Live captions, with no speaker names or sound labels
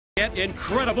Get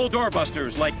incredible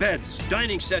doorbusters like beds,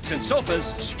 dining sets, and sofas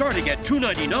starting at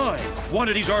 $2.99.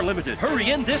 Quantities are limited. Hurry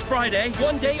in this Friday,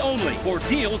 one day only, for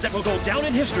deals that will go down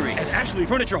in history at Ashley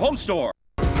Furniture Home Store.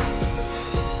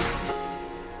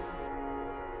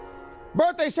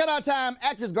 Birthday shout-out time.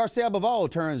 Actress Garcelle Bavall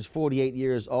turns 48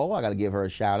 years old. I got to give her a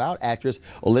shout-out. Actress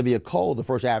Olivia Cole, the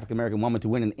first African-American woman to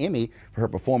win an Emmy for her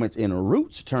performance in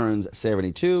Roots, turns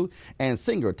 72. And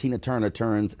singer Tina Turner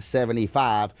turns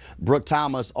 75. Brooke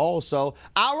Thomas also.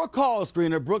 Our call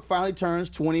screener, Brooke, finally turns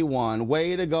 21.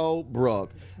 Way to go,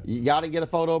 Brooke. Y'all didn't get a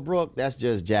photo of Brooke? That's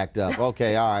just jacked up.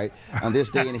 Okay, all right. On this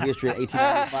day in the history of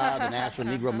 1895, the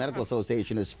National Negro Medical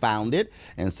Association is founded,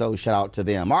 and so shout out to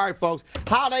them. All right, folks,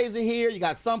 holidays are here. You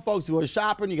got some folks who are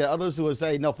shopping. You got others who will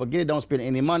say, no, forget it, don't spend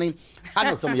any money. I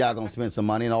know some of y'all going to spend some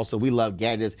money, and also we love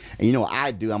gadgets, and you know I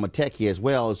do. I'm a techie as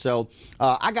well. So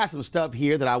I got some stuff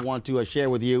here that I want to share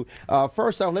with you.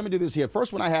 First off, let me do this here.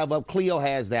 First one I have up, Cleo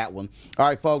has that one. All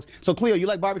right, folks. So, Cleo, you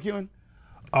like barbecuing?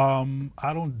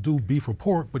 I don't do beef or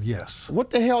pork, but yes. What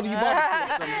the hell do you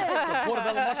barbecue? Some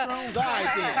portobello mushrooms? All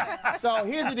right, then. So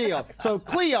here's the deal. So,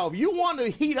 Cleo, if you want to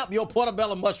heat up your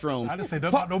portobello mushrooms. I didn't say nothing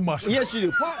about no mushrooms. Yes, you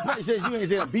do. He says you ain't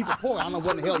saying beef or pork. I don't know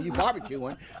what the hell you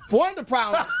barbecuing. One of the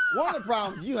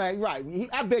problems, you ain't right.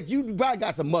 I bet you probably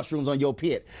got some mushrooms on your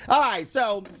pit. All right,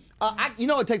 so. You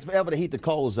know it takes forever to heat the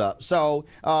coals up. So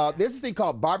this is a thing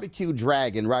called Barbecue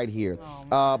Dragon right here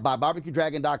by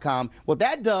barbecuedragon.com. What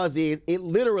that does is it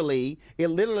literally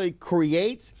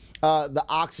creates the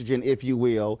oxygen, if you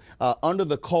will, under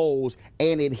the coals,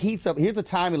 and it heats up. Here's a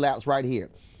time elapse right here.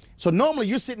 So normally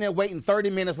you're sitting there waiting 30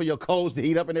 minutes for your coals to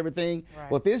heat up and everything. Right.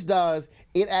 What this does,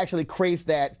 it actually creates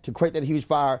that huge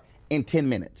fire in 10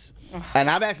 minutes. And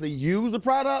I've actually used the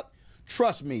product.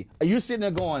 Trust me, you're sitting there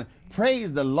going,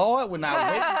 praise the Lord, we're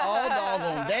not waiting all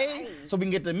doggone day so we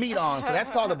can get the meat on. So that's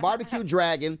called the Barbecue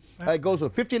Dragon. It goes for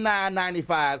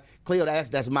 $59.95. Cleo,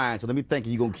 that's mine, so let me think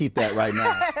you're going to keep that right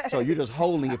now. So you're just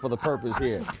holding it for the purpose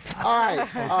here. All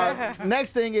right,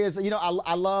 next thing is, you know,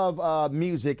 I love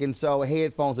music, and so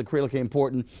headphones are critically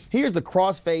important. Here's the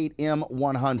Crossfade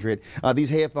M100. These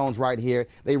headphones right here,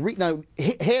 now,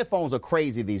 headphones are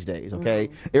crazy these days, okay?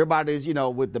 Everybody's, you know,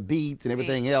 with the beats and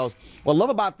everything else. What I love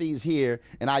about these here,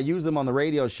 and I use them on the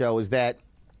radio show, is that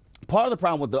part of the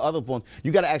problem with the other phones,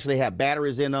 you got to actually have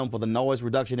batteries in them for the noise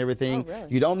reduction and everything. Oh,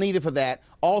 really? You don't need it for that.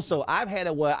 Also, I've had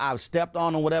it where I've stepped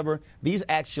on or whatever. These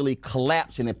actually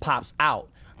collapse and it pops out.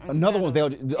 Another one, they'll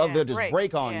just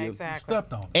break on you. Exactly.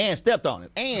 Stepped on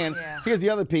it. And here's the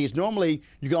other piece. Normally,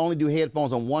 you can only do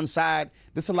headphones on one side.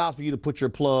 This allows for you to put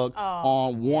your plug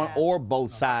on one or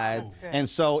both sides. And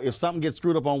so if something gets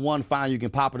screwed up on one, fine, you can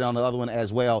pop it on the other one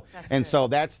as well. So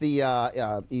that's the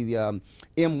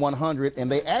M100.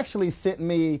 And they actually sent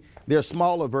me their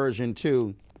smaller version,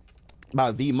 too, by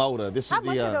V-Motor. This is How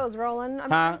much are those, Roland?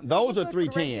 I mean, those are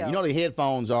 $310. You know the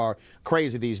headphones are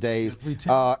crazy these days.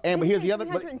 $310. But here's the other.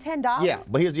 $310. Yeah,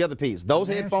 but here's the other piece. Those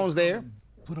headphones there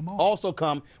also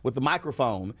come with the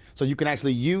microphone, so you can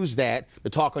actually use that to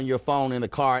talk on your phone in the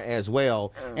car as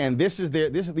well. And these are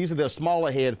their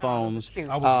smaller headphones,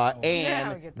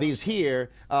 and these here.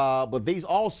 But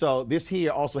this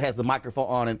here also has the microphone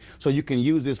on it, so you can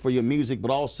use this for your music,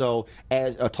 but also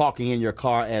as talking in your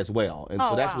car as well. And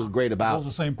so that's what's great about.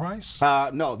 Those the same price?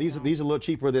 No, these are a little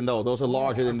cheaper than those. Those are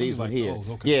larger than these one here.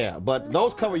 Yeah, but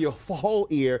those cover your whole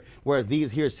ear, whereas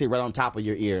these here sit right on top of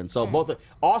your ear. And so both are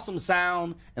awesome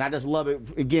sound. And I just love it,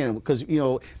 again, because, you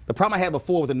know, the problem I had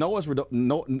before with the noise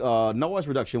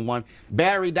reduction one,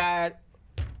 battery died,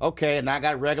 okay, and I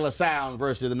got regular sound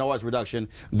versus the noise reduction.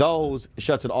 Those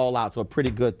shuts it all out, so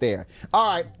pretty good there.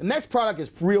 All right, the next product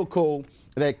is real cool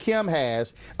that Kim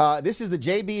has. This is the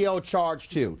JBL Charge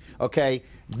 2, okay?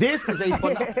 This is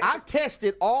I've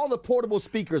tested all the portable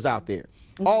speakers out there.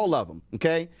 All of them,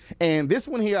 okay? And this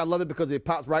one here, I love it because it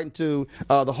pops right into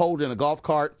the holder in a golf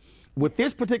cart. With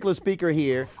this particular speaker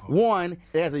here, one,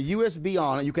 it has a USB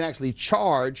on it. You can actually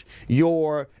charge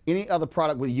any other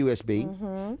product with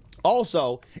USB.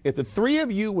 Also, if the three of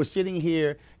you were sitting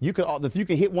here, you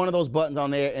can hit one of those buttons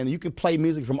on there, and you can play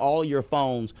music from all of your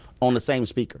phones on the same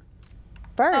speaker.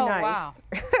 Very nice. Wow.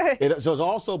 So it's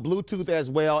also Bluetooth as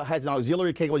well. It has an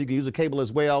auxiliary cable. You can use a cable as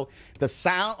well. The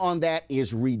sound on that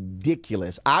is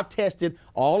ridiculous. I've tested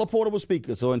all the portable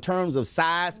speakers. So in terms of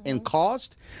size and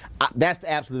cost, that's the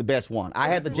absolutely best one. I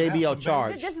had the JBL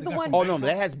Charge. This is the one. Oh, no,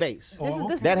 that has bass.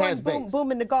 This that is has the one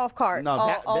boom in the golf cart. No,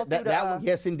 that one,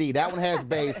 yes, indeed. That one has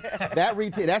bass. That's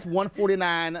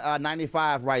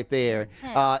 $149.95 right there.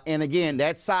 And again,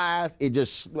 that size,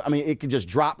 it can just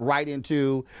drop right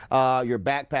into your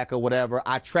backpack or whatever.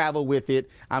 I travel with it.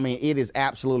 I mean, it is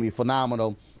absolutely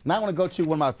phenomenal. Now I want to go to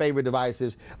one of my favorite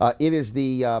devices. It is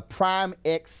the Prime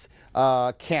X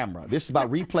camera. This is by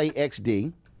Replay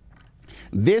XD.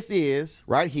 This is,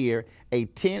 right here, a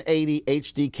 1080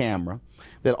 HD camera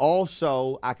that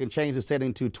also I can change the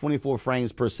setting to 24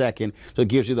 frames per second, so it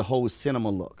gives you the whole cinema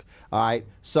look. All right,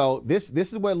 so this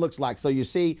is what it looks like. So you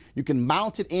see, you can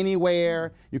mount it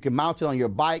anywhere. You can mount it on your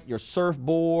bike, your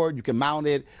surfboard. You can mount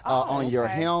it on your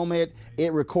helmet.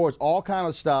 It records all kind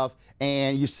of stuff.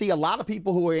 And you see a lot of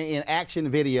people who are in action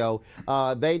video,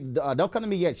 they don't come to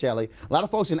me yet, Shelly. A lot of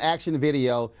folks in action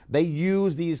video, they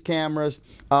use these cameras.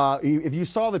 If you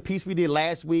saw the piece we did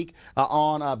last week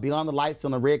on Beyond the Lights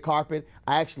on the red carpet,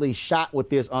 I actually shot with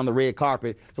this on the red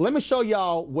carpet. So let me show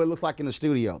y'all what it looks like in the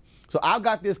studio. So I've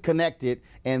got this connected,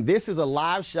 and this is a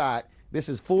live shot. This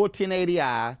is full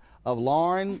 1080i. Of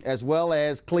Lauren as well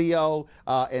as Cleo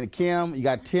and Kim. You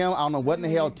got Tim. I don't know what in the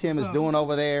hell Tim is doing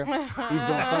over there. He's doing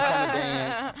some kind of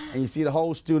dance. And you see the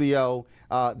whole studio.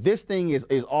 This thing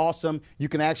is awesome. You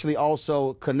can actually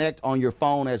also connect on your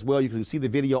phone as well. You can see the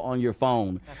video on your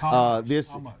phone.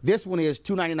 This one is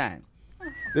 $299.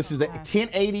 This is the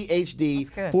 1080 HD,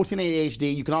 1480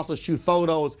 HD. You can also shoot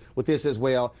photos with this as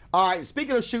well. All right,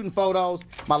 speaking of shooting photos,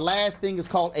 my last thing is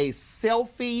called a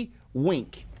selfie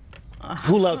wink.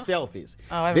 Who loves selfies?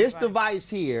 This device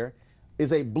here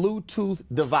is a Bluetooth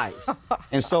device.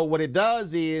 And so what it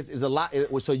does is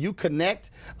so you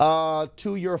connect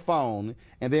to your phone,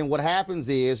 and then what happens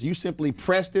is you simply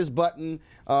press this button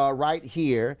right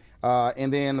here,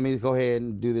 and then let me go ahead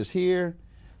and do this here.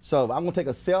 So if I'm gonna take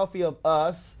a selfie of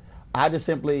us, I just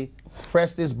simply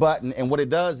press this button, and what it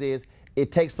does is it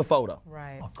takes the photo.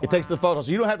 Right. It takes the photo.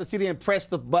 So you don't have to sit there and press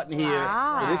the button here.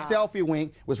 So this selfie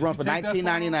wink was run for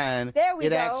 $19.99. There we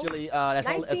go. Actually, that's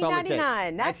all it takes.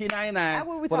 $19.99 that's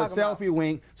what we're for the talking about. selfie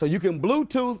wink. So you can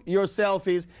Bluetooth your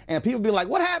selfies, and people be like,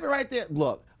 what happened right there?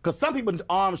 Look, because some people's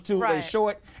arms too, they're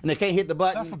short, and they can't hit the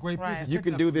button. That's a great business. You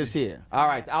can do this here. All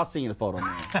right, I'll see you in the photo,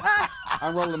 man.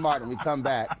 I'm Roland Martin. We come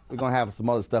back, we're going to have some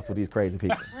other stuff with these crazy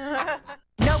people.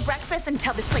 No breakfast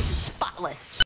until this place is spotless.